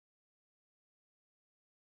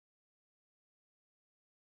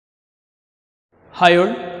Hi all,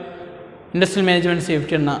 industrial management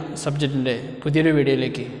safety എന്ന സബ്ജക്റ്റിൻ്റെ പുതിയൊരു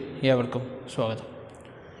വീഡിയോയിലേക്ക് ഏവർക്കും സ്വാഗതം.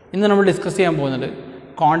 ഇന്ന് നമ്മൾ ഡിസ്കസ് ചെയ്യാൻ പോകുന്നത്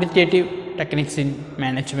ക്വാണ്ടിറ്റേറ്റീവ് ടെക്നിക്സ് ഇൻ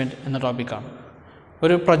മാനേജ്മെൻറ്റ് എന്ന ടോപ്പിക്കാണ്.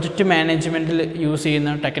 ഒരു പ്രൊജക്റ്റ് മാനേജ്മെൻറ്റിൽ യൂസ്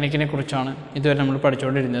ചെയ്യുന്ന ടെക്നിക്കിനെ കുറിച്ചാണ് ഇതുവരെ നമ്മൾ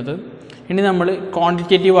പഠിച്ചുകൊണ്ടിരുന്നത്. ഇനി നമ്മൾ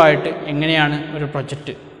ക്വാണ്ടിറ്റേറ്റീവായിട്ട് എങ്ങനെയാണ് ഒരു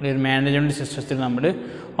പ്രൊജക്റ്റ് ഒരു മാനേജ്മെൻറ്റ് സിസ്റ്റത്തിൽ നമ്മൾ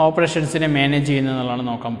ഓപ്പറേഷൻസിനെ മാനേജ് ചെയ്യുന്നതെന്നുള്ളതാണ്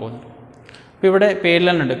നോക്കാൻ പോകുന്നത്. അപ്പോൾ ഇവിടെ പേരിൽ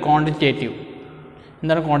തന്നെ ഉണ്ട് ക്വാണ്ടിറ്റേറ്റീവ്.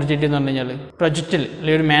 എന്താണ് ക്വാണ്ടിറ്റേറ്റീവ് എന്ന് പറഞ്ഞു കഴിഞ്ഞാൽ പ്രൊജക്റ്റിൽ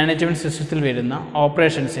അല്ലെങ്കിൽ ഒരു മാനേജ്മെൻറ്റ് സിസ്റ്റത്തിൽ വരുന്ന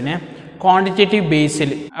ഓപ്പറേഷൻസിനെ ക്വാണ്ടിറ്റേറ്റീവ്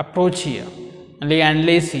ബേസിൽ അപ്രോച്ച് ചെയ്യുക അല്ലെങ്കിൽ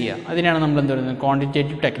അനലൈസ് ചെയ്യുക. അതിനാണ് നമ്മൾ എന്ത് പറയുന്നത്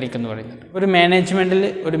ക്വാണ്ടിറ്റേറ്റീവ് ടെക്നിക്ക് എന്ന് പറയുന്നത്. ഒരു മാനേജ്മെൻറ്റിൽ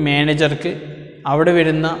ഒരു മാനേജർക്ക് അവിടെ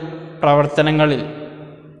വരുന്ന പ്രവർത്തനങ്ങളിൽ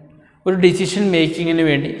ഒരു ഡിസിഷൻ മേക്കിങ്ങിന്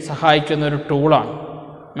വേണ്ടി സഹായിക്കുന്ന ഒരു ടൂളാണ്,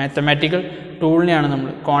 മാത്തമാറ്റിക്കൽ ടൂളിനെയാണ്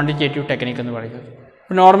നമ്മൾ ക്വാണ്ടിറ്റേറ്റീവ് ടെക്നിക്ക് എന്ന് പറയുന്നത്.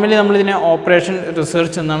 ഇപ്പോൾ നോർമലി നമ്മളിതിനെ ഓപ്പറേഷൻ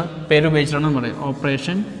റിസർച്ച് എന്നാണ് പേര് ഉപയോഗിച്ചിട്ടാണ് പറയുന്നത്.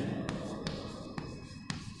 ഓപ്പറേഷൻ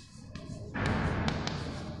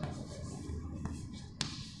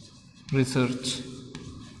റിസർച്ച്,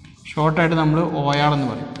 ഷോർട്ടായിട്ട് നമ്മൾ OR എന്ന്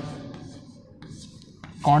പറയും.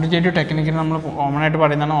 ക്വാണ്ടിറ്റേറ്റീവ് ടെക്നിക്കിന് നമ്മൾ കോമൺ ആയിട്ട്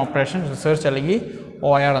പറയുന്നതാണ് ഓപ്പറേഷൻ റിസർച്ച് അല്ലെങ്കിൽ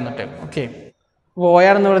OR എന്ന ടൈം. ഓക്കെ, അപ്പോൾ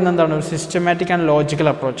OR എന്ന് പറയുന്നത് എന്താണ്? ഒരു സിസ്റ്റമാറ്റിക് ആൻഡ് ലോജിക്കൽ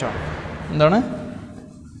അപ്രോച്ചാണ്. എന്താണ്?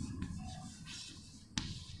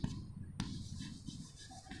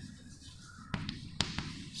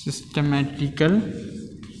 Systematical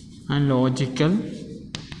and logical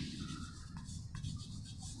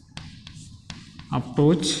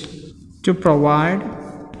approach to provide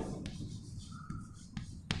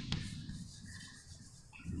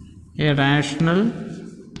a rational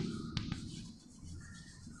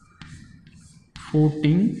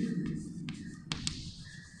footing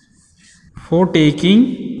for taking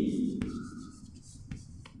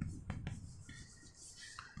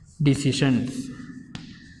decisions.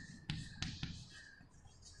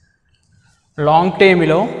 Long term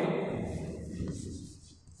lo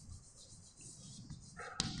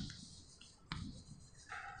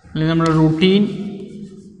അല്ലെങ്കിൽ നമ്മുടെ റൂട്ടീൻ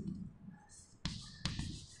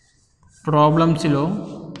പ്രോബ്ലംസിലോ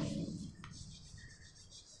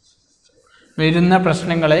വരുന്ന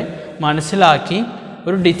പ്രശ്നങ്ങളെ മനസ്സിലാക്കി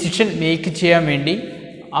ഒരു ഡിസിഷൻ മേക്ക് ചെയ്യാൻ വേണ്ടി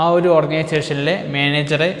ആ ഒരു ഓർഗനൈസേഷനിലെ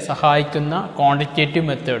മാനേജറെ സഹായിക്കുന്ന ക്വാണ്ടിറ്റേറ്റീവ്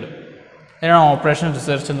മെത്തേഡ്, അതിനാണ് ഓപ്പറേഷൻ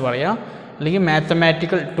റിസർച്ച് എന്ന് പറയുക, അല്ലെങ്കിൽ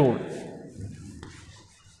mathematical tool.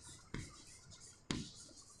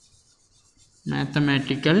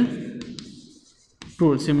 Mathematical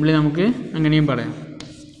tool simply നമുക്ക് അങ്ങനെയും പറയാം.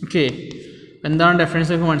 ഓക്കെ, എന്താണ്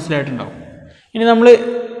ഡെഫിനൻസ് ഒക്കെ മനസ്സിലായിട്ടുണ്ടാവും. ഇനി നമ്മൾ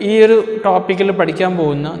ഈ ഒരു ടോപ്പിക്കിൽ പഠിക്കാൻ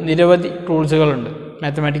പോകുന്ന നിരവധി ടൂൾസുകളുണ്ട്,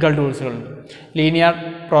 മാത്തമാറ്റിക്കൽ ടൂൾസുകളുണ്ട്. ലീനിയർ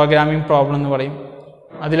പ്രോഗ്രാമിംഗ് പ്രോബ്ലം എന്ന് പറയും,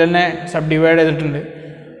 അതിൽ തന്നെ സബ് ഡിവൈഡ് ചെയ്തിട്ടുണ്ട്.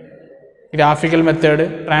 Graphical method,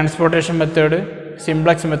 transportation method,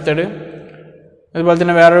 simplex method, അതുപോലെ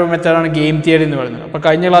തന്നെ വേറൊരു മെത്തേഡാണ് ഗെയിം തിയറി എന്ന് പറയുന്നത്. അപ്പോൾ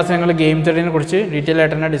കഴിഞ്ഞ ക്ലാസ്സിൽ ഞങ്ങൾ ഗെയിം തിയറിനെ കുറിച്ച് ഡീറ്റെയിൽ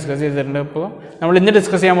ആയിട്ട് തന്നെ ഡിസ്കസ് ചെയ്തിട്ടുണ്ട്. അപ്പോൾ നമ്മൾ ഇന്ന്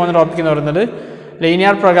ഡിസ്കസ് ചെയ്യാൻ പോകുന്ന ടോപ്പിക് എന്ന് പറയുന്നത്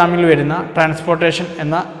ലീനിയർ പ്രോഗ്രാമിങ്ങിൽ വരുന്ന ട്രാൻസ്പോർട്ടേഷൻ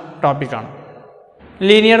എന്ന ടോപ്പിക്കാണ്.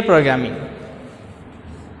 ലീനിയർ പ്രോഗ്രാമിംഗ്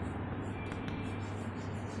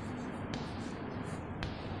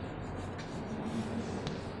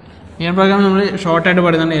നമ്മൾ ഷോർട്ടായിട്ട്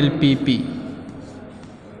പറയുന്നതാണ് LPP,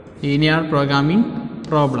 linear programming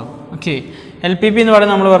problem. Okay, LPP എന്ന്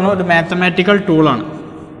പറയുന്നത് നമ്മൾ പറഞ്ഞു ഒരു മാത്തമാറ്റിക്കൽ ടൂളാണ്.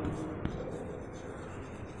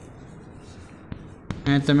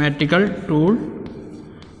 മാത്തമാറ്റിക്കൽ ടൂൾ,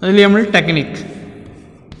 അതിൽ നമ്മൾ ടെക്നിക്ക്,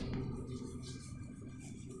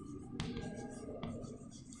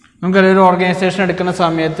 നമുക്കറിയാം ഒരു ഓർഗനൈസേഷൻ എടുക്കുന്ന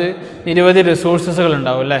സമയത്ത് നിരവധി റിസോഴ്സസുകൾ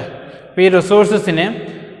ഉണ്ടാവും അല്ലേ. അപ്പോൾ ഈ റിസോഴ്സസിനെ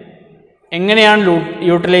എങ്ങനെയാണ്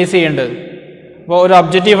യൂട്ടിലൈസ് ചെയ്യേണ്ടത്? അപ്പോൾ ഒരു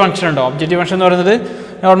ഒബ്ജക്റ്റീവ് ഫംഗ്ഷൻ ഉണ്ടോ? ഒബ്ജക്റ്റീവ് ഫംഗ്ഷൻ എന്ന് പറയുന്നത്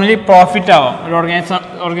നോർമലി പ്രോഫിറ്റ് ആവാം. ഒരു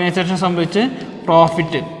ഓർഗനൈസേഷനെ സംബന്ധിച്ച്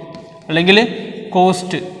പ്രോഫിറ്റ്, അല്ലെങ്കിൽ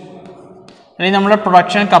കോസ്റ്റ്, അല്ലെങ്കിൽ നമ്മുടെ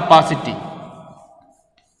പ്രൊഡക്ഷൻ കപ്പാസിറ്റി.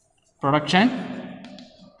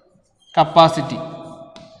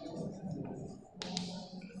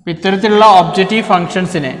 ഇത്തരത്തിലുള്ള ഒബ്ജക്റ്റീവ്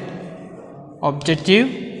ഫങ്ഷൻസിനെ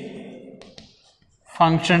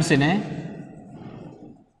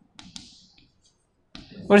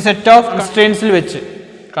ഒരു സെറ്റ് ഓഫ് കൺസ്ട്രെയിൻസിൽ വെച്ച്,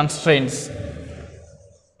 കൺസ്ട്രെയിൻസ്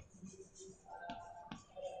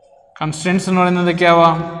എന്ന് പറയുന്നത്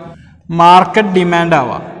എന്തൊക്കെയാവാം? മാർക്കറ്റ് ഡിമാൻഡ്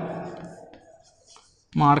ആവാം.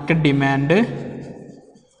 മാർക്കറ്റ് ഡിമാൻഡ്,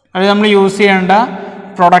 അത് നമ്മൾ യൂസ് ചെയ്യേണ്ട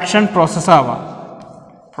പ്രൊഡക്ഷൻ പ്രോസസ്സ് ആവാം.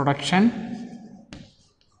 പ്രൊഡക്ഷൻ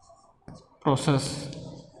പ്രോസസ്,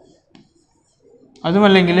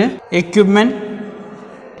 അതുമല്ലെങ്കിൽ എക്യുപ്മെൻറ്റ്,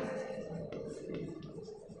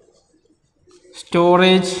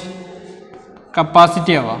 സ്റ്റോറേജ്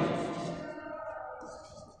കപ്പാസിറ്റി ആവാം.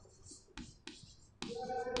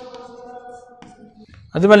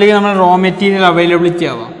 അതുമല്ലെങ്കിൽ നമ്മൾ റോ മെറ്റീരിയൽ അവൈലബിലിറ്റി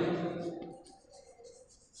ആവാം.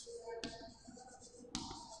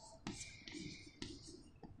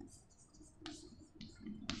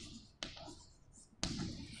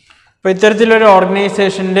 അപ്പോൾ ഇത്തരത്തിലൊരു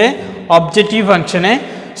ഓർഗനൈസേഷൻ്റെ ഒബ്ജക്റ്റീവ് ഫംഗ്ഷനെ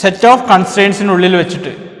സെറ്റ് ഓഫ് കൺസ്ട്രെയിൻസിനുള്ളിൽ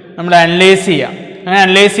വെച്ചിട്ട് നമ്മൾ അനലൈസ് ചെയ്യാം. അങ്ങനെ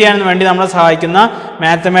അനലൈസ് ചെയ്യാൻ വേണ്ടി നമ്മളെ സഹായിക്കുന്ന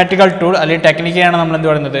മാത്തമാറ്റിക്കൽ ടൂൾ അല്ലെങ്കിൽ ടെക്നിക്കാണ് നമ്മൾ എന്ത്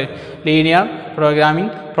പറയുന്നത്, ലീനിയർ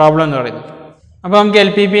പ്രോഗ്രാമിംഗ് പ്രോബ്ലം എന്ന് പറയുന്നത്. അപ്പോൾ നമുക്ക്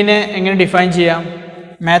LPPനെ എങ്ങനെ ഡിഫൈൻ ചെയ്യാം?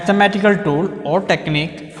 Mathematical tool or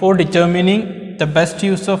technique four determining the best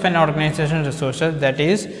use of an organization resources, that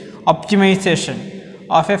is optimization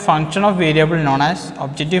of a function of variable known as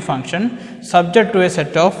objective function subject to a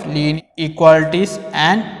set of linear equalities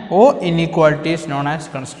and or inequalities known as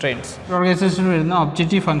constraints. Organization വരുന്ന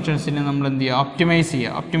objective functionsനെ നമ്മൾ എന്ത് ചെയ്യുക, optimise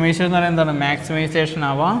ചെയ്യുക. Optimisation എന്ന് പറയുന്നത് എന്താണ്? Maximisation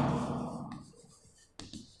ആവാം,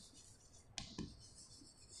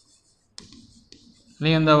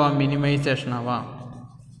 അല്ലെങ്കിൽ എന്താവാം, മിനിമൈസേഷൻ ആവാം.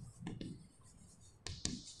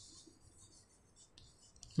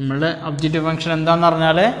 നമ്മളുടെ ഒബ്ജക്റ്റീവ് ഫംഗ്ഷൻ എന്താണെന്ന്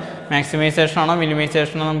പറഞ്ഞാൽ മാക്സിമൈസേഷൻ ആണോ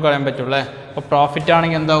മിനിമൈസേഷൻ ആണോ നമുക്ക് പറയാൻ പറ്റുള്ളൂ. അപ്പോൾ പ്രോഫിറ്റ്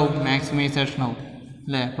ആണെങ്കിൽ എന്താവും, മാക്സിമൈസേഷൻ ആവും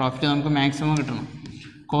അല്ലേ, പ്രോഫിറ്റ് നമുക്ക് മാക്സിമം കിട്ടണം.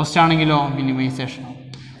 കോസ്റ്റ് ആണെങ്കിലോ മിനിമൈസേഷൻ ആവും.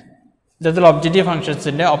 ഇത്തരത്തിലുള്ള ഒബ്ജക്റ്റീവ്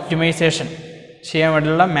ഫംഗ്ഷൻസിൻ്റെ ഒപ്റ്റിമൈസേഷൻ ചെയ്യാൻ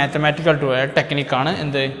വേണ്ടിയുള്ള മാത്തമാറ്റിക്കൽ ടൂൾ ടെക്നിക്കാണ്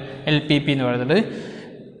എന്ത്, LPP എന്ന് പറയുന്നത്.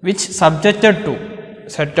 Which subjected to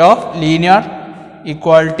set of linear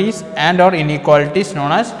ഈക്വാലിറ്റീസ് and or ഇൻഈക്വാലിറ്റീസ്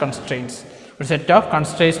known as constraints. ഒരു സെറ്റ് ഓഫ്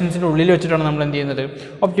കൺസ്ട്രെയിൻസിൻ്റെ ഉള്ളിൽ വെച്ചിട്ടാണ് നമ്മൾ എന്ത് ചെയ്യുന്നത്,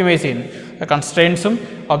 ഒപ്റ്റിമൈസ് ചെയ്യുന്നത്. കൺസ്ട്രെയിൻസും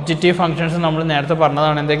ഒബ്ജക്റ്റീവ് ഫംഗ്ഷൻസും നമ്മൾ നേരത്തെ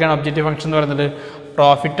പറഞ്ഞതാണ്. എന്തൊക്കെയാണ് ഒബ്ജക്റ്റീവ് ഫംഗ്ഷൻ എന്ന് പറയുന്നത്?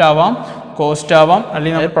 പ്രോഫിറ്റ് ആവാം, കോസ്റ്റ് ആവാം,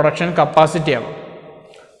 അല്ലെങ്കിൽ പ്രൊഡക്ഷൻ കപ്പാസിറ്റി ആവാം.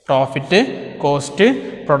 പ്രോഫിറ്റ്, കോസ്റ്റ്,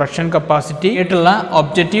 പ്രൊഡക്ഷൻ കപ്പാസിറ്റി ആയിട്ടുള്ള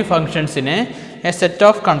objective ഫംഗ്ഷൻസിനെ A set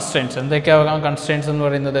of constraints. എന്തൊക്കെയാവാം constraints എന്ന്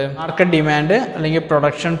പറയുന്നത്? മാർക്കറ്റ് ഡിമാൻഡ് അല്ലെങ്കിൽ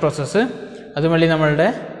പ്രൊഡക്ഷൻ പ്രോസസ്സ്, അതുവഴി നമ്മളുടെ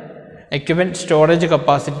equipment storage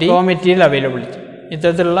capacity, raw material availability.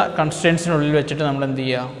 ഇത്തരത്തിലുള്ള കൺസ്ട്രെയിൻസിനുള്ളിൽ വെച്ചിട്ട് നമ്മൾ എന്ത്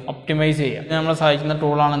ചെയ്യുക, ഒപ്റ്റിമൈസ് ചെയ്യുക. ഇത് നമ്മളെ സഹായിക്കുന്ന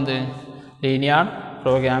ടൂളാണ് എന്ത്, ലീനിയർ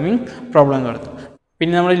പ്രോഗ്രാമിംഗ് പ്രോബ്ലം എന്ന് പറയുന്നത്.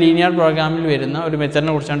 പിന്നെ നമ്മൾ ലീനിയർ പ്രോഗ്രാമിൽ വരുന്ന ഒരു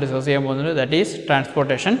മെത്തേഡിനെ കുറിച്ചാണ് ഡിസ്കസ് ചെയ്യാൻ പോകുന്നത്. That is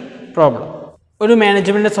transportation problem. ഒരു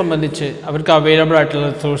മാനേജ്മെൻറ്റിനെ സംബന്ധിച്ച് അവർക്ക് അവൈലബിൾ ആയിട്ടുള്ള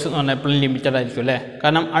റിസോഴ്സ് എന്ന് പറഞ്ഞാൽ എപ്പോഴും ലിമിറ്റഡ് ആയിരിക്കും അല്ലേ.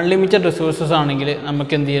 കാരണം അൺലിമിറ്റഡ് റിസോഴ്സസ് ആണെങ്കിൽ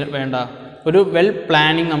നമുക്ക് എന്ത് വേണ്ട, ഒരു വെൽ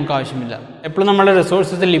പ്ലാനിങ് നമുക്ക് ആവശ്യമില്ല. എപ്പോഴും നമ്മുടെ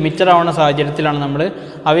റിസോഴ്സസ് ലിമിറ്റഡ് ആവുന്ന സാഹചര്യത്തിലാണ് നമ്മൾ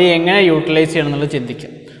അവയെ എങ്ങനെ യൂട്ടിലൈസ് ചെയ്യണം എന്നുള്ളത് ചിന്തിക്കുക.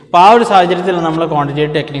 അപ്പോൾ ആ ഒരു സാഹചര്യത്തിലാണ് നമ്മൾ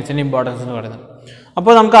ക്വാണ്ടിറ്റേറ്റീവ് ടെക്നിക്സിൻ്റെ ഇമ്പോർട്ടൻസ് എന്ന് പറയുന്നത്.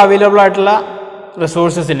 അപ്പോൾ നമുക്ക് അവൈലബിൾ ആയിട്ടുള്ള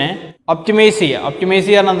റിസോഴ്സസിനെ ഒപ്റ്റിമൈസ് ചെയ്യുക. ഒപ്റ്റിമൈസ്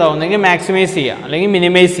ചെയ്യാൻ എന്താ, ഒന്നെങ്കിൽ മാക്സിമൈസ് ചെയ്യുക അല്ലെങ്കിൽ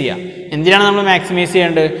മിനിമൈസ് ചെയ്യുക. എന്തിനാണ് നമ്മൾ മാക്സിമൈസ്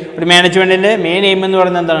ചെയ്യേണ്ടത്? ഒരു മാനേജ്മെൻറ്റിൻ്റെ മെയിൻ എയിം എന്ന്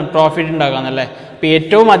പറയുന്നത് എന്താണ്, പ്രോഫിറ്റ് ഉണ്ടാക്കുക എന്നല്ലേ. അപ്പോൾ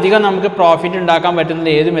ഏറ്റവും അധികം നമുക്ക് പ്രോഫിറ്റ് ഉണ്ടാക്കാൻ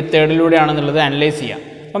പറ്റുന്നത് ഏത് മെത്തേഡിലൂടെയാണെന്നുള്ളത് അനലൈസ് ചെയ്യാം.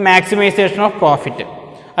 അപ്പോൾ മാക്സിമൈസേഷൻ ഓഫ് പ്രോഫിറ്റ്,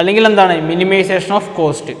 അല്ലെങ്കിൽ എന്താണ്, മിനിമൈസേഷൻ ഓഫ്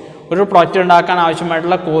കോസ്റ്റ്. ഒരു പ്രോഡക്റ്റ് ഉണ്ടാക്കാൻ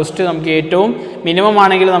ആവശ്യമായിട്ടുള്ള കോസ്റ്റ് നമുക്ക് ഏറ്റവും മിനിമം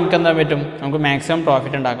ആണെങ്കിൽ നമുക്ക് എന്താ പറ്റും, നമുക്ക് മാക്സിമം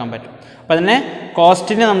പ്രോഫിറ്റ് ഉണ്ടാക്കാൻ പറ്റും. അപ്പോൾ അതിനെ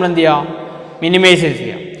കോസ്റ്റിനെ നമ്മൾ എന്ത് ചെയ്യുക, മിനിമൈസ്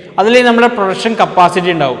ചെയ്യുക. അതിൽ നമ്മുടെ പ്രൊഡക്ഷൻ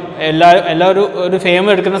കപ്പാസിറ്റി ഉണ്ടാവും. ഒരു ഫേം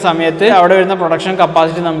എടുക്കുന്ന സമയത്ത് അവിടെ വരുന്ന പ്രൊഡക്ഷൻ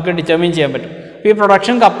കപ്പാസിറ്റി നമുക്ക് ഡിറ്റർമിൻ ചെയ്യാൻ പറ്റും. അപ്പോൾ ഈ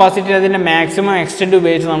പ്രൊഡക്ഷൻ കപ്പാസിറ്റി അതിൻ്റെ മാക്സിമം എക്സ്റ്റെൻഡ്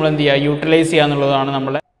ഉപയോഗിച്ച് നമ്മൾ എന്ത് ചെയ്യുക, യൂട്ടിലൈസ് ചെയ്യുക എന്നുള്ളതാണ്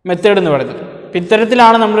നമ്മുടെ മെത്തേഡ് എന്ന് പറയുന്നത്. അപ്പോൾ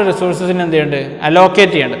ഇത്തരത്തിലാണ് നമ്മൾ റിസോഴ്സസിനെ എന്ത് ചെയ്യേണ്ടത്,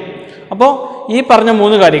 അലോക്കേറ്റ് ചെയ്യേണ്ടത്. അപ്പോൾ ഈ പറഞ്ഞ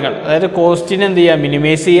 3 കാര്യങ്ങൾ, അതായത് കോസ്റ്റിനെ എന്ത് ചെയ്യുക,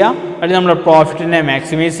 മിനിമൈസ് ചെയ്യുക, അല്ലെങ്കിൽ നമ്മുടെ പ്രോഫിറ്റിനെ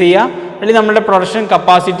മാക്സിമൈസ് ചെയ്യുക, അല്ലെങ്കിൽ നമ്മുടെ പ്രൊഡക്ഷൻ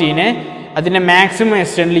കപ്പാസിറ്റീനെ അതിൻ്റെ മാക്സിമം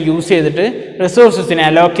എക്സ്റ്റെൻഡിൽ യൂസ് ചെയ്തിട്ട് റിസോഴ്സസിനെ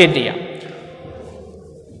അലോക്കേറ്റ് ചെയ്യുക.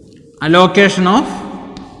 അലോക്കേഷൻ ഓഫ്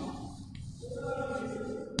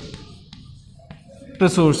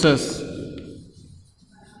റിസോഴ്സസ്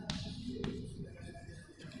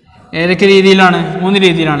ഏതൊക്കെ രീതിയിലാണ്? 3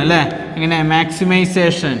 രീതിയിലാണ് അല്ലേ. എങ്ങനെ?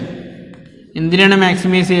 മാക്സിമൈസേഷൻ. എന്തിനാണ്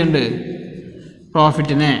മാക്സിമൈസ് ചെയ്യേണ്ടത്?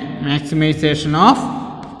 പ്രോഫിറ്റിനെ. Maximisation of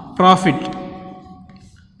profit.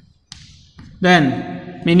 Then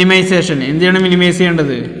minimisation. എന്തിനാണ് മിനിമൈസ്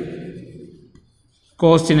ചെയ്യേണ്ടത്?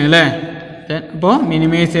 കോസ്റ്റിന് അല്ലേ. അപ്പോൾ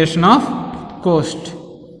minimisation of cost.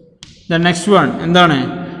 The next one എന്താണ്?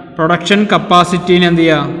 പ്രൊഡക്ഷൻ കപ്പാസിറ്റീനെ എന്ത്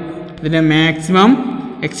ചെയ്യുക, ഇതിൻ്റെ മാക്സിമം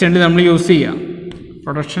എക്സ്റ്റെൻഡ് നമ്മൾ യൂസ് ചെയ്യുക.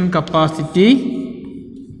 Production capacity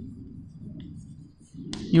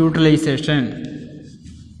utilisation.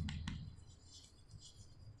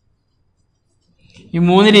 ഈ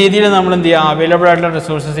 3 രീതിയിൽ നമ്മൾ എന്ത് ചെയ്യുക, അവൈലബിൾ ആയിട്ടുള്ള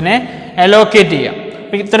റിസോഴ്സസിനെ അലോക്കേറ്റ് ചെയ്യുക.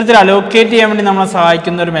 അപ്പോൾ ഇത്തരത്തിൽ അലോക്കേറ്റ് ചെയ്യാൻ വേണ്ടി നമ്മളെ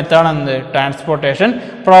സഹായിക്കുന്ന ഒരു മെത്തേഡാണ് എന്ത്, ട്രാൻസ്പോർട്ടേഷൻ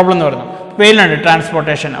പ്രോബ്ലം എന്ന് പറയുന്നത്. പേരിലുണ്ട്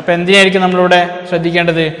ട്രാൻസ്പോർട്ടേഷൻ. അപ്പോൾ എന്തിനായിരിക്കും നമ്മളിവിടെ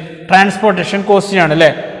ശ്രദ്ധിക്കേണ്ടത്? ട്രാൻസ്പോർട്ടേഷൻ കോസ്റ്റിനാണ് അല്ലേ.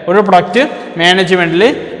 ഒരു പ്രൊഡക്റ്റ് മാനേജ്മെൻറ്റിൽ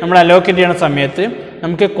നമ്മൾ അലോക്കേറ്റ് ചെയ്യുന്ന സമയത്ത്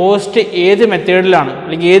നമുക്ക് കോസ്റ്റ് ഏത് മെത്തേഡിലാണ്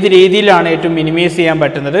അല്ലെങ്കിൽ ഏത് രീതിയിലാണ് ഏറ്റവും മിനിമൈസ് ചെയ്യാൻ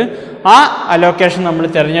പറ്റുന്നത്, ആ അലോക്കേഷൻ നമ്മൾ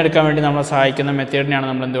തിരഞ്ഞെടുക്കാൻ വേണ്ടി നമ്മളെ സഹായിക്കുന്ന മെത്തേഡിനെയാണ്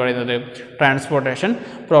നമ്മൾ എന്ത് പറയുന്നത്, ട്രാൻസ്പോർട്ടേഷൻ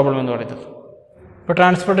പ്രോബ്ലം എന്ന് പറയുന്നത്. ഇപ്പോൾ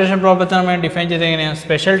ട്രാൻസ്പോർട്ടേഷൻ പ്രോബ്ലത്തെ നമ്മൾ ഡിഫൈൻ ചെയ്ത് എങ്ങനെയാണ്?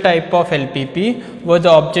 Special type of LPP where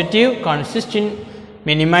the objective consists in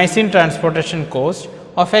minimizing transportation cost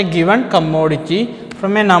of a given commodity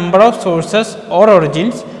from a number of sources or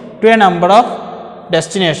origins to a number of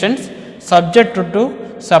destinations subject to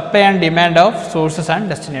supply and demand of sources and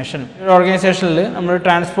destination. ഒരു ഓർഗനൈസേഷനിൽ നമ്മൾ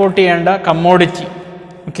transport ചെയ്യേണ്ട commodity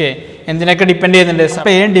okay എന്തിനൊക്കെ depend ചെയ്യുന്നുണ്ട്?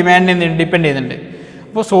 സപ്ലൈയും ഡിമാൻഡിനും depend ചെയ്യുന്നുണ്ട്.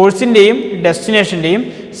 അപ്പോൾ സോഴ്സിൻ്റെയും ഡെസ്റ്റിനേഷൻ്റെയും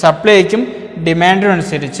സപ്ലൈക്കും ഡിമാൻഡിനും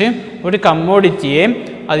അനുസരിച്ച് ഒരു കമ്മോഡിറ്റിയെ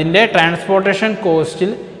അതിൻ്റെ ട്രാൻസ്പോർട്ടേഷൻ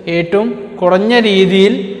കോസ്റ്റിൽ ഏറ്റവും കുറഞ്ഞ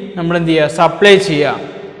രീതിയിൽ നമ്മൾ എന്ത് ചെയ്യുക? സപ്ലൈ ചെയ്യുക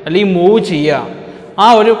അല്ലെങ്കിൽ മൂവ് ചെയ്യുക. ആ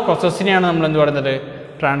ഒരു പ്രോസസ്സിനെയാണ് നമ്മൾ എന്ത് പറയുന്നത്?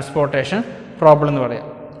 ട്രാൻസ്പോർട്ടേഷൻ പ്രോബ്ലം എന്ന് പറയുക.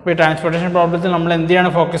 അപ്പോൾ ഈ ട്രാൻസ്പോർട്ടേഷൻ പ്രോബ്ലത്തിൽ നമ്മൾ എന്തിനാണ്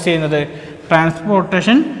ഫോക്കസ് ചെയ്യുന്നത്?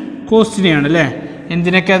 ട്രാൻസ്പോർട്ടേഷൻ കോസ്റ്റിനെയാണ് അല്ലേ.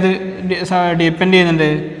 എന്തിനൊക്കെ അത് ഡിപ്പെൻഡ് ചെയ്യുന്നുണ്ട്?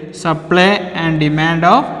 Supply and demand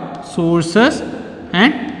of sources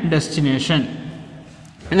and destination.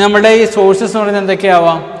 നമ്മുടെ ഈ സോഴ്സസ് എന്ന് പറയുന്നത്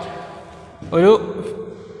എന്തൊക്കെയാവാം? ഒരു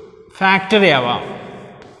ഫാക്ടറി ആവാം,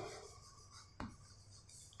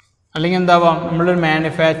 അല്ലെങ്കിൽ എന്താവാം? നമ്മളൊരു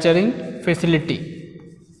മാനുഫാക്ചറിങ് ഫെസിലിറ്റി.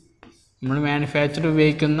 നമ്മൾ മാനുഫാക്ചർ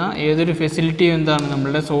ഉപയോഗിക്കുന്ന ഏതൊരു ഫെസിലിറ്റിയും എന്താണ്?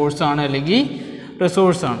 നമ്മളുടെ സോഴ്സാണ് അല്ലെങ്കിൽ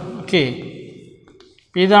റിസോഴ്സാണ്. ഓക്കെ,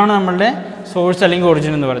 ഇതാണ് നമ്മളുടെ സോഴ്സ് അല്ലെങ്കിൽ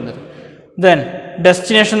ഒറിജിൻ എന്ന് പറയുന്നത്. ദെൻ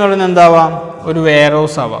ഡെസ്റ്റിനേഷൻ എന്ന് പറയുന്നത് എന്താവാം? ഒരു വെയർ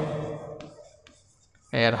ഹൗസ് ആവാം,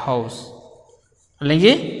 വെയർ ഹൗസ്,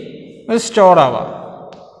 അല്ലെങ്കിൽ ഒരു സ്റ്റോർ ആവാം.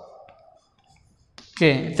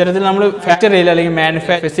 ഓക്കെ, ഇത്തരത്തിൽ നമ്മൾ ഫാക്ടറിയിൽ അല്ലെങ്കിൽ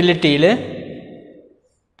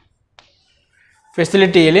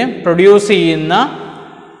ഫെസിലിറ്റിയിൽ പ്രൊഡ്യൂസ് ചെയ്യുന്ന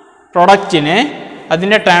പ്രൊഡക്റ്റിനെ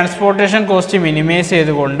അതിൻ്റെ ട്രാൻസ്പോർട്ടേഷൻ കോസ്റ്റ് മിനിമൈസ്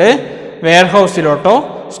ചെയ്തുകൊണ്ട് വെയർ ഹൗസിലോട്ടോ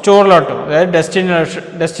സ്റ്റോറിലോട്ടോ അതായത്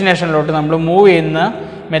ഡെസ്റ്റിനേഷനിലോട്ട് നമ്മൾ മൂവ് ചെയ്യുന്ന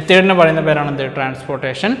മെത്തേഡിന് പറയുന്ന പേരാണ് എന്ത്?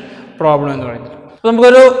 ട്രാൻസ്പോർട്ടേഷൻ പ്രോബ്ലം എന്ന് പറയുന്നത്. അപ്പോൾ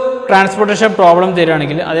നമുക്കൊരു ട്രാൻസ്പോർട്ടേഷൻ പ്രോബ്ലം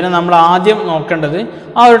തരികയാണെങ്കിൽ അതിനെ നമ്മൾ ആദ്യം നോക്കേണ്ടത്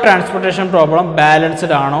ആ ഒരു ട്രാൻസ്പോർട്ടേഷൻ പ്രോബ്ലം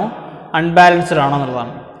ബാലൻസ്ഡ് ആണോ അൺബാലൻസ്ഡ് ആണോ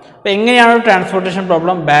എന്നുള്ളതാണ്. അപ്പോൾ എങ്ങനെയാണ് ഒരു ട്രാൻസ്പോർട്ടേഷൻ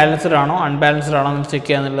പ്രോബ്ലം ബാലൻസ്ഡ് ആണോ അൺബാലൻസ്ഡ് ആണോ എന്ന് ചെക്ക്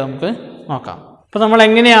ചെയ്യുക എന്നുള്ളത് നമുക്ക് നോക്കാം. അപ്പോൾ നമ്മൾ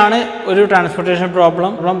എങ്ങനെയാണ് ഒരു ട്രാൻസ്പോർട്ടേഷൻ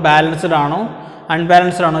പ്രോബ്ലം ബാലൻസ്ഡ് ആണോ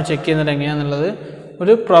അൺബാലൻസ്ഡ് ആണോ ചെക്ക് ചെയ്യുന്നത് എങ്ങനെയാണെന്നുള്ളത്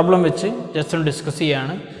ഒരു പ്രോബ്ലം വെച്ച് ജസ്റ്റ് ഒന്ന് ഡിസ്കസ്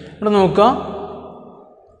ചെയ്യുകയാണ്. ഇവിടെ നോക്കുക,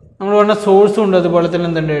 നമ്മൾ പറഞ്ഞ സോഴ്സും ഉണ്ട്, അതുപോലെ തന്നെ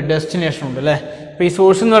എന്തുണ്ട്? ഡെസ്റ്റിനേഷൻ ഉണ്ട് അല്ലേ. അപ്പോൾ ഈ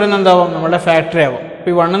സോഴ്സ് എന്ന് പറയുന്നത് എന്താവും? നമ്മുടെ ഫാക്ടറി ആവും.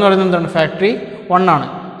 അപ്പോൾ ഈ 1 എന്ന് പറയുന്നത് എന്താണ്? ഫാക്ടറി 1 ആണ്.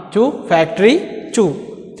 2 ഫാക്ടറി 2,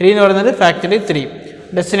 3 എന്ന് പറയുന്നത് ഫാക്ടറി 3.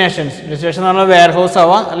 ഡെസ്റ്റിനേഷൻ എന്ന് പറഞ്ഞാൽ വെയർ ഹൗസ്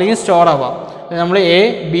ആവാം അല്ലെങ്കിൽ സ്റ്റോർ ആവാം. നമ്മൾ A,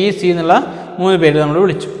 B, C എന്നുള്ള 3 പേര് നമ്മൾ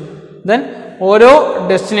വിളിച്ചു. ദെൻ ഓരോ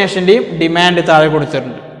ഡെസ്റ്റിനേഷൻ്റെയും ഡിമാൻഡ് താഴെ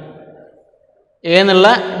കൊടുത്തിട്ടുണ്ട്. A എന്നുള്ള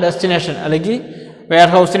ഡെസ്റ്റിനേഷൻ അല്ലെങ്കിൽ വെയർ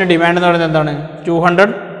ഹൗസിൻ്റെ ഡിമാൻഡ് എന്ന് പറയുന്നത് എന്താണ്?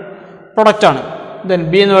 200 പ്രൊഡക്റ്റാണ്. ദെൻ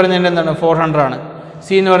B എന്ന് പറയുന്നതിൻ്റെ എന്താണ്? 400 ആണ്. C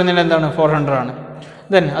എന്ന് പറയുന്നതിൻ്റെ എന്താണ്? 400 ആണ്.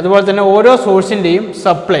 ദെൻ അതുപോലെ തന്നെ ഓരോ സോഴ്സിൻ്റെയും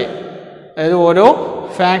സപ്ലൈ, അതായത് ഓരോ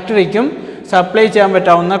ഫാക്ടറിക്കും സപ്ലൈ ചെയ്യാൻ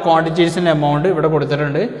പറ്റാവുന്ന ക്വാണ്ടിറ്റീസിൻ്റെ എമൗണ്ട് ഇവിടെ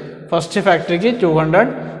കൊടുത്തിട്ടുണ്ട്. ഫസ്റ്റ് ഫാക്ടറിക്ക് 200,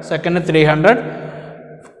 സെക്കൻഡ് 300,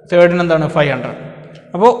 തേർഡിന് എന്താണ്? 500.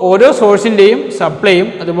 അപ്പോൾ ഓരോ സോഴ്സിൻ്റെയും സപ്ലൈയും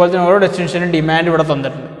അതുപോലെ തന്നെ ഓരോ ഡെസ്റ്റിനേഷനും ഡിമാൻഡ് ഇവിടെ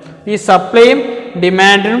തന്നിട്ടുണ്ട്. ഈ സപ്ലൈയും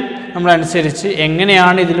ഡിമാൻഡിനും നമ്മളനുസരിച്ച്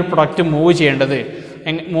എങ്ങനെയാണ് ഇതിൽ പ്രൊഡക്റ്റ് മൂവ് ചെയ്യേണ്ടത്,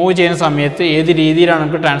 മൂവ് ചെയ്യുന്ന സമയത്ത് ഏത് രീതിയിലാണ്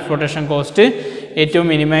നമുക്ക് ട്രാൻസ്പോർട്ടേഷൻ കോസ്റ്റ് ഏറ്റവും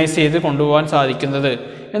മിനിമൈസ് ചെയ്ത് കൊണ്ടുപോകാൻ സാധിക്കുന്നത്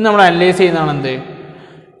എന്ന് നമ്മൾ അനലൈസ് ചെയ്യുന്നതാണ് എന്ത്?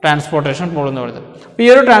 ട്രാൻസ്പോർട്ടേഷൻ പ്രോബ്ലം എന്ന് പറയുന്നത്. അപ്പോൾ ഈ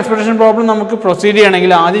ഒരു ട്രാൻസ്പോർട്ടേഷൻ പ്രോബ്ലം നമുക്ക് പ്രൊസീഡ്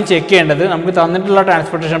ചെയ്യണമെങ്കിൽ ആദ്യം ചെക്ക് ചെയ്യേണ്ടത് നമുക്ക് തന്നിട്ടുള്ള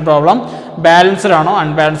ട്രാൻസ്പോർട്ടേഷൻ പ്രോബ്ലം ബാലൻസ്ഡ് ആണോ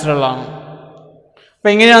അൺബാലൻസ്ഡ് ആണോ.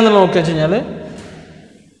 അപ്പോൾ എങ്ങനെയാണെന്ന് നോക്കി വെച്ച് കഴിഞ്ഞാൽ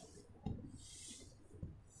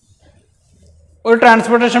ഒരു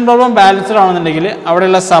ട്രാൻസ്പോർട്ടേഷൻ പ്രോബ്ലം ബാലൻസ്ഡ് ആണെന്നുണ്ടെങ്കിൽ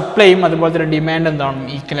അവിടെയുള്ള സപ്ലൈയും അതുപോലെ തന്നെ ഡിമാൻഡ് എന്താണ്?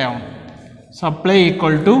 ഈക്വൽ ആവണം. Supply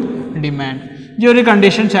equal to demand. ഈ ഒരു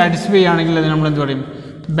കണ്ടീഷൻ സാറ്റിസ്ഫൈ ആണെങ്കിൽ അത് നമ്മൾ എന്ത് പറയും?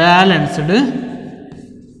 ബാലൻസ്ഡ്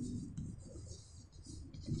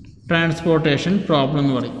ട്രാൻസ്പോർട്ടേഷൻ പ്രോബ്ലം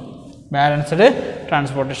എന്ന് പറയും. Balanced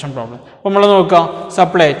transportation problem. അപ്പോൾ നമ്മൾ നോക്കാം,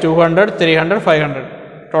 സപ്ലൈ 200, 300, 500,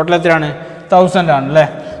 ടോട്ടൽ എത്രയാണ്? 1000 ആണ് അല്ലേ.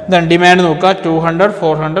 ദെൻ ഡിമാൻഡ് നോക്കുക, 200,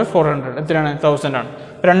 400, 400 എത്രയാണ്? 1000 ആണ്.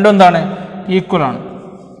 രണ്ടും എന്താണ്? ഈക്വൽ ആണ്,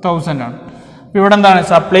 1000 ആണ്. ഇവിടെ എന്താണ്?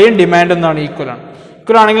 സപ്ലൈയും ഡിമാൻഡും എന്താണ്? ഈക്വൽ ആണ്.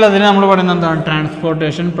 ഈക്വൽ ആണെങ്കിൽ അതിന് നമ്മൾ പറയുന്നത് എന്താണ്?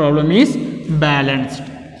 Transportation problem is balanced.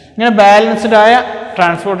 ഇങ്ങനെ ബാലൻസ്ഡ് ആയ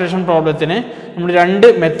ട്രാൻസ്പോർട്ടേഷൻ പ്രോബ്ലത്തിന് നമ്മൾ 2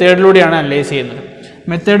 മെത്തേഡിലൂടെയാണ് അനലൈസ് ചെയ്യുന്നത്.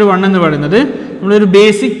 മെത്തേഡ് 1 എന്ന് പറയുന്നത് നമ്മളൊരു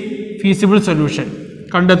ബേസിക് ഫീസിബിൾ സൊല്യൂഷൻ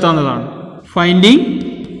കണ്ടെത്താവുന്നതാണ്. Finding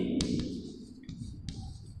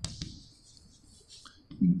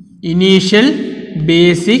initial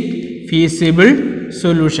basic feasible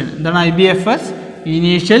solution. എന്താണ് IBFS?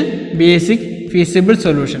 Initial basic feasible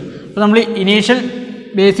solution. അപ്പോൾ നമ്മൾ ഇനീഷ്യൽ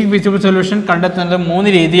ബേസിക് ഫീസിബിൾ സൊല്യൂഷൻ കണ്ടെത്തുന്നത്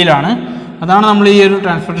 3 രീതിയിലാണ്. അതാണ് നമ്മൾ ഈ ഒരു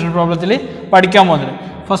ട്രാൻസ്പോർട്ടേഷൻ പ്രോബ്ലത്തിൽ പഠിക്കാൻ പോകുന്നത്.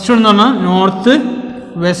 ഫസ്റ്റ് എന്ന് പറഞ്ഞാൽ north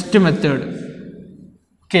west method.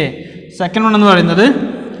 Okay, second one എന്ന് പറയുന്നത്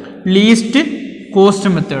least cost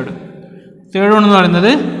method. Third one എന്ന്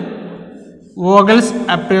പറയുന്നത് Vogel's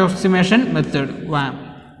approximation method, warm,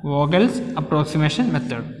 Vogel's approximation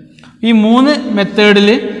method. ഈ 3 മെത്തേഡിൽ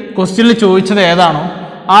ക്വസ്റ്റ്യനിൽ ചോദിച്ചത് ഏതാണോ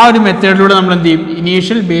ആ ഒരു മെത്തേഡിലൂടെ നമ്മൾ എന്ത് ചെയ്യും?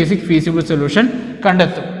 ഇനീഷ്യൽ ബേസിക് ഫീസിബിൾ സൊല്യൂഷൻ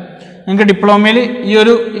കണ്ടെത്തും. നിങ്ങൾക്ക് ഡിപ്ലോമയിൽ ഈ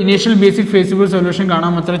ഒരു ഇനീഷ്യൽ ബേസിക് ഫീസിബിൾ സൊല്യൂഷൻ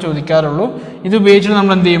കാണാൻ മാത്രമേ ചോദിക്കാറുള്ളൂ. ഇത് ഉപയോഗിച്ചിട്ട്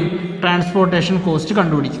നമ്മൾ എന്ത് ചെയ്യും? ട്രാൻസ്പോർട്ടേഷൻ കോസ്റ്റ്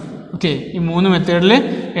കണ്ടുപിടിക്കും. ഓക്കെ, ഈ 3 മെത്തേഡിൽ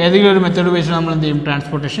ഏതെങ്കിലും ഒരു മെത്തേഡ് ഉപയോഗിച്ചിട്ട് നമ്മൾ എന്ത് ചെയ്യും?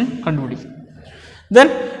 ട്രാൻസ്പോർട്ടേഷൻ കണ്ടുപിടിക്കും. ദെൻ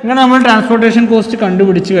ഇങ്ങനെ നമ്മൾ ട്രാൻസ്പോർട്ടേഷൻ കോസ്റ്റ്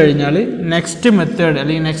കണ്ടുപിടിച്ച് കഴിഞ്ഞാൽ നെക്സ്റ്റ് മെത്തേഡ്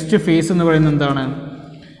അല്ലെങ്കിൽ നെക്സ്റ്റ് ഫേസ് എന്ന് പറയുന്നത് എന്താണ്?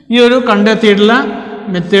 ഈ ഒരു കണ്ടെത്തിയിട്ടുള്ള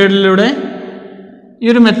മെത്തേഡിലൂടെ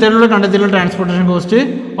കണ്ടെത്തിയിട്ടുള്ള ട്രാൻസ്പോർട്ടേഷൻ കോസ്റ്റ്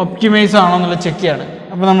ഒപ്റ്റിമൈസ് ആണോ എന്നുള്ളത് ചെക്ക് ചെയ്യാണ്.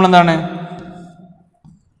 അപ്പോൾ നമ്മൾ എന്താണ്?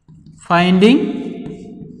 ഫൈൻഡിങ്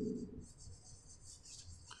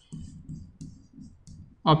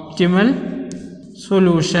ഒപ്റ്റിമൽ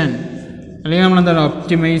സൊല്യൂഷൻ അല്ലെങ്കിൽ നമ്മൾ എന്താണ്?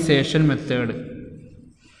 Optimisation method.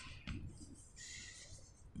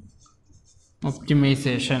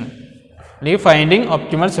 ഒപ്റ്റിമൈസേഷൻ അല്ലെങ്കിൽ ഫൈൻഡിങ്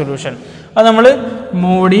ഒപ്റ്റിമൽ സൊല്യൂഷൻ. അത് നമ്മൾ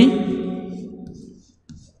മോഡി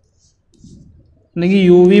അല്ലെങ്കിൽ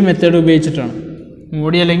UV മെത്തേഡ് ഉപയോഗിച്ചിട്ടാണ്.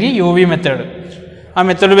 മോഡി അല്ലെങ്കിൽ UV മെത്തേഡ്, ആ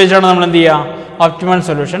മെത്തേഡ് ഉപയോഗിച്ചാണ് നമ്മൾ എന്ത് ചെയ്യുക? ഒപ്റ്റിമൽ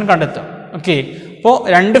സൊല്യൂഷൻ കണ്ടെത്തുക. ഓക്കെ, അപ്പോൾ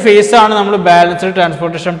 2 ഫേസാണ് നമ്മൾ ബാലൻസ്ഡ്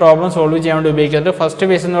ട്രാൻസ്പോർട്ടേഷൻ പ്രോബ്ലം സോൾവ് ചെയ്യാൻ വേണ്ടി ഉപയോഗിക്കുന്നത്. ഫസ്റ്റ്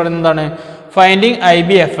ഫേസ് എന്ന് പറയുന്നത് എന്താണ്? Finding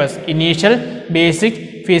IBFS initial basic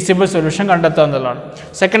feasible solution കണ്ടെത്തുക എന്നുള്ളതാണ്.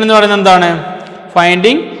 സെക്കൻഡ് എന്ന് പറയുന്നത് എന്താണ്?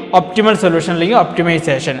 ഫൈൻഡിങ് ഒപ്റ്റിമൽ സൊല്യൂഷൻ അല്ലെങ്കിൽ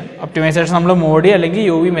ഒപ്റ്റിമൈസേഷൻ. ഒപ്റ്റിമൈസേഷൻ നമ്മൾ മോഡി അല്ലെങ്കിൽ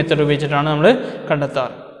UV മെത്തേഡ് ഉപയോഗിച്ചിട്ടാണ് നമ്മൾ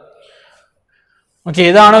കണ്ടെത്താറ്. ഓക്കെ,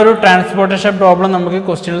 ഇതാണ് ഒരു ട്രാൻസ്പോർട്ടേഷൻ പ്രോബ്ലം നമുക്ക്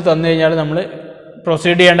ക്വസ്റ്റ്യനിൽ തന്നു കഴിഞ്ഞാൽ നമ്മൾ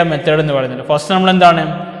പ്രൊസീഡ് ചെയ്യേണ്ട മെത്തേഡ് എന്ന് പറയുന്നത്. ഫസ്റ്റ് നമ്മൾ എന്താണ്?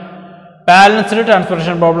 ബാലൻസ്ഡ്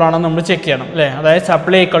ട്രാൻസ്പോർട്ടേഷൻ പ്രോബ്ലം ആണെന്ന് നമ്മൾ ചെക്ക് ചെയ്യണം അല്ലേ? അതായത്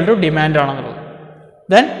സപ്ലൈ ഈക്വൽ ടു ഡിമാൻഡ് ആണെന്നുള്ളത്.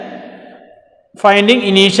 Then finding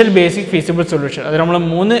initial basic feasible solution. അത് നമ്മൾ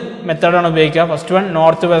 3 മെത്തേഡാണ് ഉപയോഗിക്കുക. First one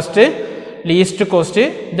north west, least cost,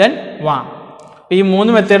 then warm. ഈ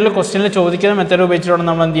 3 മെത്തേഡിൽ ക്വസ്റ്റ്യനിൽ ചോദിക്കുന്ന മെത്തേഡ് ഉപയോഗിച്ചിട്ടാണ്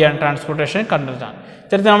നമ്മൾ എന്ത് ചെയ്യാൻ? ട്രാൻസ്പോർട്ടേഷൻ കണ്ടെത്താൻ.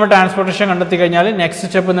 ഇത്തരത്തിൽ നമ്മൾ ട്രാൻസ്പോർട്ടേഷൻ കണ്ടെത്തി കഴിഞ്ഞാൽ നെക്സ്റ്റ്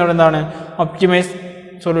സ്റ്റെപ്പ് എന്ന് പറയുന്നത് എന്താണ്? ഒപ്റ്റിമൈസ്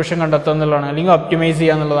സൊല്യൂഷൻ കണ്ടെത്തുക എന്നുള്ളതാണ് അല്ലെങ്കിൽ ഒപ്റ്റിമൈസ്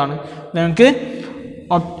ചെയ്യുക എന്നുള്ളതാണ്. നിങ്ങൾക്ക്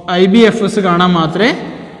IBFS കാണാൻ മാത്രമേ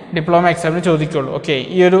ഡിപ്ലോമ എക്സാമിന് ചോദിക്കുള്ളൂ. ഓക്കെ,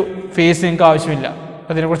 ഈ ഒരു ഫേസ് നിങ്ങൾക്ക് ആവശ്യമില്ല.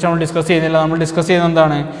 അതിനെക്കുറിച്ച് നമ്മൾ ഡിസ്കസ് ചെയ്യുന്നില്ല. നമ്മൾ ഡിസ്കസ് ചെയ്യുന്നത്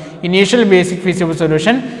എന്താണ്? ഇനീഷ്യൽ ബേസിക് ഫീസിബിൾ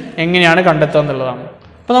സൊല്യൂഷൻ എങ്ങനെയാണ് കണ്ടെത്തുക എന്നുള്ളതാണ്.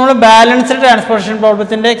 അപ്പോൾ നമ്മൾ ബാലൻസ്ഡ് ട്രാൻസ്പോർട്ടേഷൻ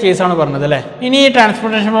പ്രോബ്ലത്തിൻ്റെ കേസാണ് പറഞ്ഞത് അല്ലേ? ഇനി ഈ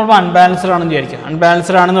ട്രാൻസ്പോർട്ടേഷൻ പ്രോബ്ലം അൺബാലൻസ്ഡ് ആണെന്ന് വിചാരിക്കുക.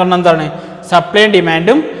 അൺബാലൻസ്ഡ് ആണെന്ന് പറഞ്ഞാൽ എന്താണ്? സപ്ലൈയും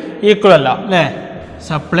ഡിമാൻഡും ഈക്വൽ അല്ല അല്ലേ?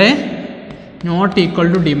 Supply not equal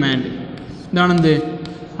to demand. ഇതാണെന്ത്?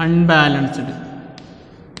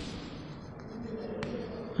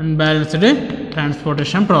 Unbalanced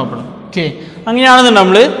transportation problem. Okay, അങ്ങനെയാണെന്നുണ്ടെങ്കിൽ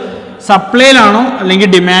നമ്മൾ സപ്ലൈയിലാണോ അല്ലെങ്കിൽ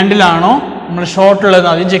ഡിമാൻഡിലാണോ നമ്മൾ ഷോർട്ട് ഉള്ളത്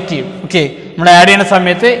ആദ്യം ചെക്ക് ചെയ്യും. ഓക്കെ, നമ്മൾ ആഡ് ചെയ്യുന്ന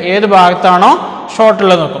സമയത്ത് ഏത് ഭാഗത്താണോ ഷോർട്ട്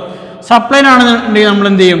ഉള്ളത് നോക്കും. സപ്ലൈയിലാണെന്നുണ്ടെങ്കിൽ നമ്മൾ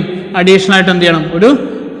എന്ത് ചെയ്യും? അഡീഷണൽ ആയിട്ട് എന്ത് ചെയ്യണം? ഒരു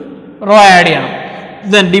റോ ആഡ് ചെയ്യണം.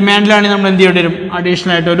 ദെൻ ഡിമാൻഡിലാണെങ്കിൽ നമ്മൾ എന്ത് ചെയ്യേണ്ടി വരും?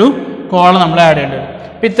 അഡീഷണൽ ആയിട്ട് ഒരു കോളം നമ്മൾ ആഡ് ചെയ്യേണ്ടി വരും.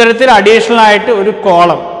 അപ്പം ഇത്തരത്തിൽ അഡീഷണൽ ആയിട്ട് ഒരു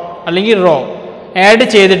കോളം അല്ലെങ്കിൽ റോ ആഡ്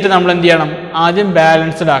ചെയ്തിട്ട് നമ്മൾ എന്ത് ചെയ്യണം? ആദ്യം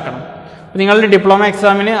ബാലൻസ്ഡ് ആക്കണം. നിങ്ങളുടെ ഡിപ്ലോമ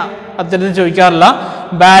എക്സാമിന് അത്തരത്തിൽ ചോദിക്കാറില്ല.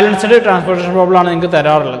 ബാലൻസ്ഡ് ട്രാൻസ്പോർട്ടേഷൻ പ്രോബ്ലം ആണ് നിങ്ങൾക്ക്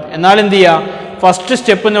തരാറുള്ളത്. എന്നാൽ എന്ത് ചെയ്യുക? ഫസ്റ്റ്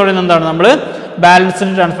സ്റ്റെപ്പ് എന്ന് പറയുന്നത് എന്താണ്? നമ്മൾ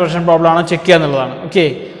ബാലൻസ്ഡ് ട്രാൻസ്പോർട്ടേഷൻ പ്രോബ്ലം ആണോ ചെക്ക് ചെയ്യുക എന്നുള്ളതാണ്. ഓക്കെ,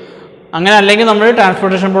 അങ്ങനെ അല്ലെങ്കിൽ നമ്മൾ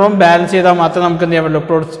ട്രാൻസ്പോർട്ടേഷൻ പ്രോബ്ലം ബാലൻസ് ചെയ്താൽ മാത്രമേ നമുക്ക് എന്ത് ചെയ്യാൻ പറ്റുള്ളൂ?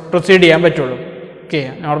 പ്രൊസീഡ് ചെയ്യാൻ പറ്റുള്ളൂ. ഓക്കെ,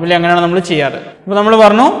 നോർമലി അങ്ങനെയാണ് നമ്മൾ ചെയ്യാറ്. അപ്പോൾ നമ്മൾ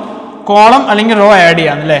പറഞ്ഞു കോളം അല്ലെങ്കിൽ റോ ആഡ്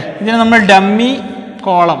ചെയ്യാന്നല്ലേ? ഇതിന് നമ്മൾ ഡമ്മി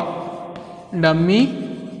കോളം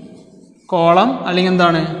അല്ലെങ്കിൽ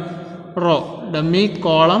എന്താണ്? Raw. Dummy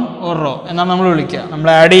column or raw എന്നാണ് നമ്മൾ വിളിക്കുക. നമ്മൾ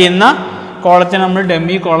ആഡ് ചെയ്യുന്ന കോളത്തിന് നമ്മൾ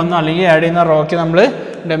ഡമ്മി കോളം എന്നോ അല്ലെങ്കിൽ ആഡ് ചെയ്യുന്ന റോയ്ക്ക് നമ്മൾ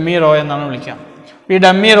ഡമ്മി റോ എന്നാണ് വിളിക്കുക. ഈ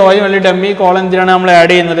ഡമ്മി റോയും അല്ലെങ്കിൽ ഡമ്മി കോളം എന്തിനാണ് നമ്മൾ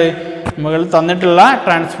ആഡ് ചെയ്യുന്നത്? മുകളിൽ തന്നിട്ടുള്ള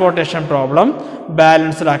ട്രാൻസ്പോർട്ടേഷൻ പ്രോബ്ലം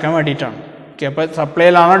ബാലൻസ്ഡ് ആക്കാൻ വേണ്ടിയിട്ടാണ്. ഓക്കെ, അപ്പോൾ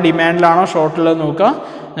സപ്ലൈയിലാണോ ഡിമാൻഡിലാണോ ഷോർട്ടുള്ളത് നോക്കുക.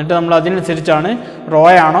 എന്നിട്ട് നമ്മൾ അതിനനുസരിച്ചാണ്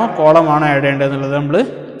റോയാണോ കോളമാണോ ആഡ് ചെയ്യേണ്ടത് എന്നുള്ളത് നമ്മൾ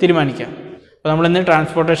തീരുമാനിക്കുക. അപ്പോൾ നമ്മൾ ഇന്ന്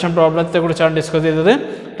ട്രാൻസ്പോർട്ടേഷൻ പ്രോബ്ലത്തെക്കുറിച്ചാണ് ഡിസ്കസ് ചെയ്തത്.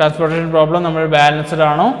 ട്രാൻസ്പോർട്ടേഷൻ പ്രോബ്ലം നമ്മൾ ബാലൻസ്ഡ്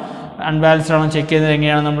ആണോ അൺബാലൻസ്ഡ് ആണോ ചെക്ക് ചെയ്യുന്നത്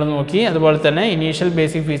എങ്ങനെയാണ് നമ്മൾ നോക്കി. അതുപോലെ തന്നെ ഇനീഷ്യൽ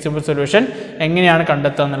ബേസിക് ഫീസിബിൾ സൊല്യൂഷൻ എങ്ങനെയാണ്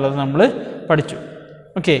കണ്ടെത്തുക എന്നുള്ളത് നമ്മൾ പഠിച്ചു.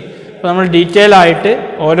 ഓക്കെ, അപ്പോൾ നമ്മൾ ഡീറ്റെയിൽ ആയിട്ട്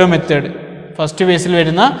ഓരോ മെത്തേഡ് ഫസ്റ്റ് ഫേസിൽ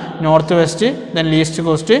വരുന്ന north west, then least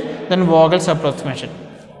cost, then Vogel's approximation,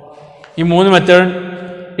 ഈ 3 മെത്തേഡ്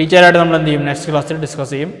ഡീറ്റെയിൽ ആയിട്ട് നമ്മൾ എന്ത് ചെയ്യും? നെക്സ്റ്റ് ക്ലാസ്സിൽ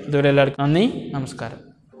ഡിസ്കസ് ചെയ്യും. ഇതുവരെ എല്ലാവർക്കും നന്ദി, നമസ്കാരം.